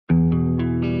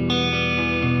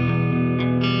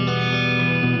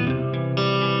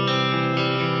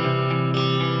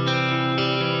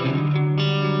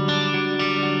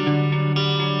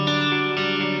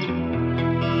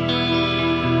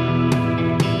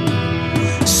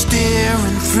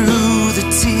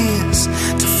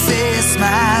face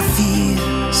my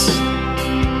fears.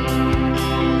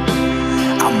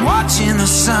 I'm watching the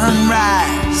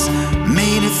sunrise,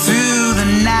 made it through the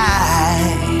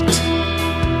night.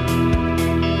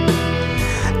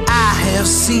 I have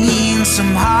seen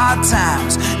some hard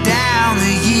times down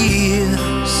the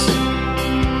years.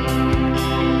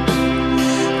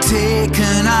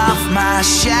 Taken off my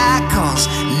shackles,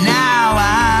 now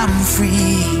I'm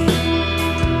free.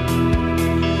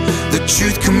 The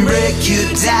truth can break you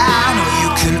down, or you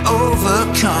can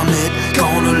overcome it.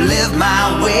 Gonna live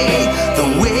my way, the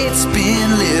weight's been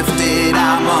lifted.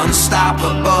 I'm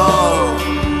unstoppable,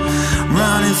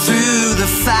 running through the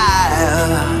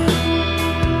fire.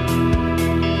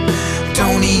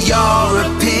 Don't need your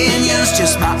opinions,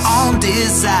 just my own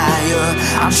desire.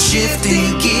 I'm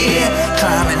shifting gear,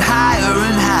 climbing higher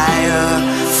and higher.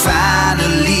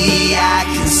 Finally I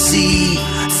can see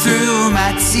through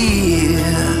my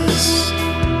tears.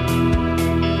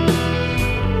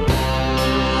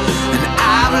 And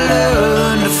I've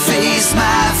learned to face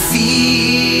my fears.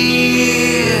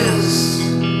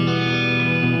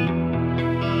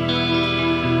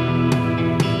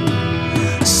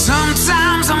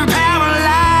 Sometimes I'm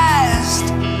paralyzed,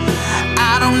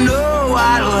 I don't know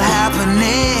what'll happen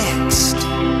next.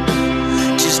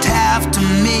 Just have to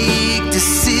make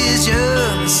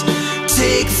decisions,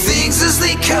 take things as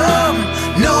they come,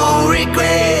 no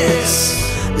regrets.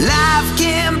 Life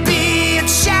can be a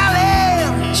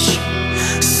challenge,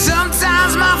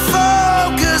 sometimes my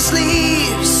focus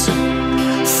leaves.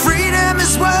 Freedom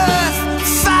is worth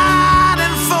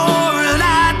fighting for, and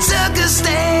I took a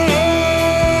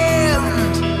stand.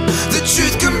 The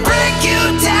truth can break you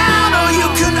down, or you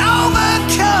can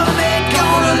overcome it.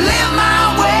 Gonna live my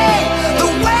way, the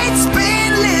weight's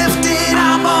been lifted.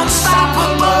 I'm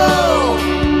unstoppable,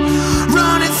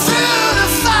 running through the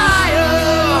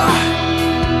fire.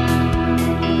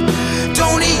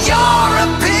 Don't need your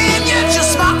opinion,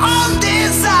 just my own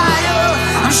desire.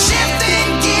 I'm shifting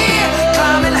gear,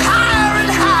 climbing higher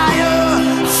and higher.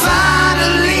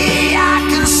 Finally I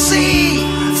can see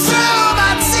through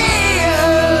my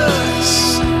tears.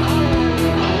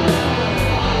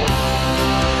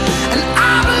 And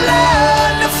I've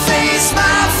learned to face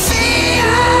my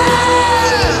fears.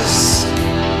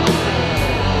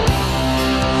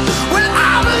 Well,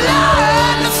 I've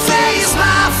learned to face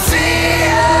my fears.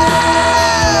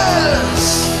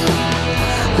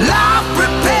 Life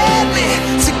prepared me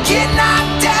to get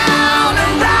knocked down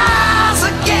and rise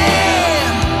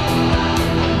again.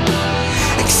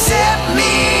 Accept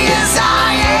me as I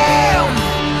am,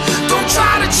 don't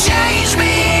try to change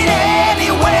me in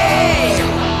any way.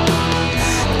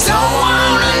 Don't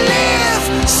wanna live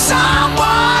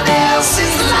someone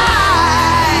else's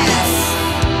life.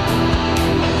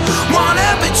 Wanna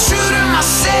be true to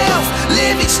myself,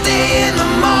 live each day in the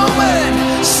moment.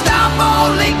 Stop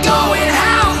only going